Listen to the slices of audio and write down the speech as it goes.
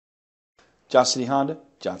Johnson City Honda,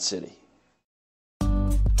 Johnson City.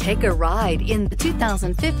 Take a ride in the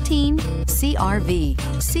 2015 CR-V.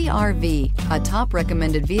 CR-V, a top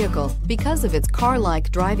recommended vehicle because of its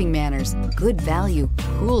car-like driving manners, good value,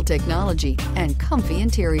 cool technology, and comfy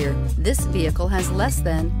interior. This vehicle has less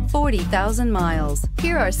than 40,000 miles.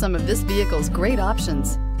 Here are some of this vehicle's great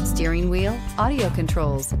options: steering wheel audio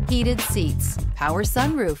controls, heated seats, power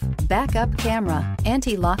sunroof, backup camera,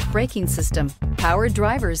 anti-lock braking system, power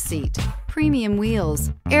driver's seat, premium wheels,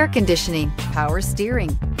 air conditioning, power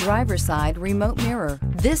steering, driver's side remote mirror.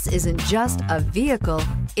 This isn't just a vehicle,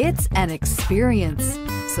 it's an experience.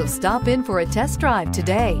 So stop in for a test drive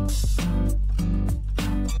today.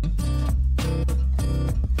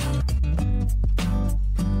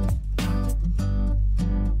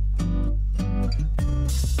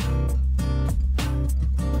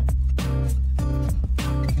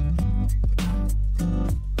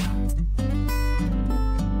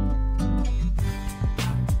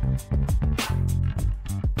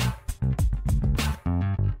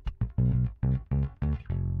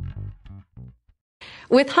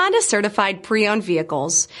 With Honda certified pre-owned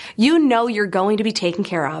vehicles, you know you're going to be taken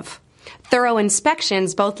care of. Thorough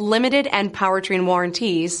inspections, both limited and powertrain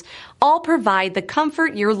warranties, all provide the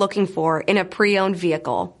comfort you're looking for in a pre-owned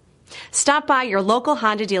vehicle. Stop by your local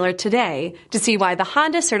Honda dealer today to see why the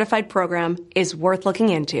Honda certified program is worth looking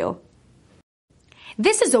into.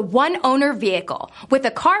 This is a one-owner vehicle with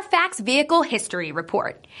a Carfax Vehicle History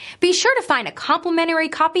Report. Be sure to find a complimentary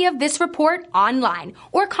copy of this report online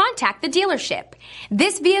or contact the dealership.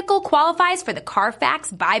 This vehicle qualifies for the Carfax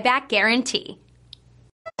Buyback Guarantee.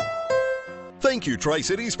 Thank you,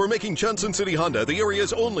 Tri-Cities, for making Johnson City Honda the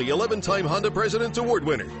area's only 11-time Honda President's Award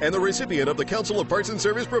winner and the recipient of the Council of Parts and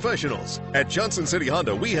Service Professionals. At Johnson City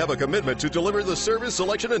Honda, we have a commitment to deliver the service,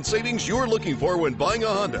 selection, and savings you're looking for when buying a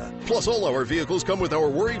Honda. Plus, all our vehicles come with our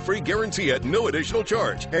worry-free guarantee at no additional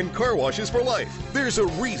charge and car washes for life. There's a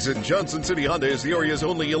reason Johnson City Honda is the area's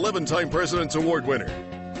only 11-time President's Award winner.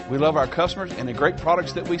 We love our customers and the great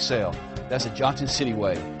products that we sell. That's the Johnson City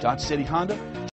way. Johnson City Honda,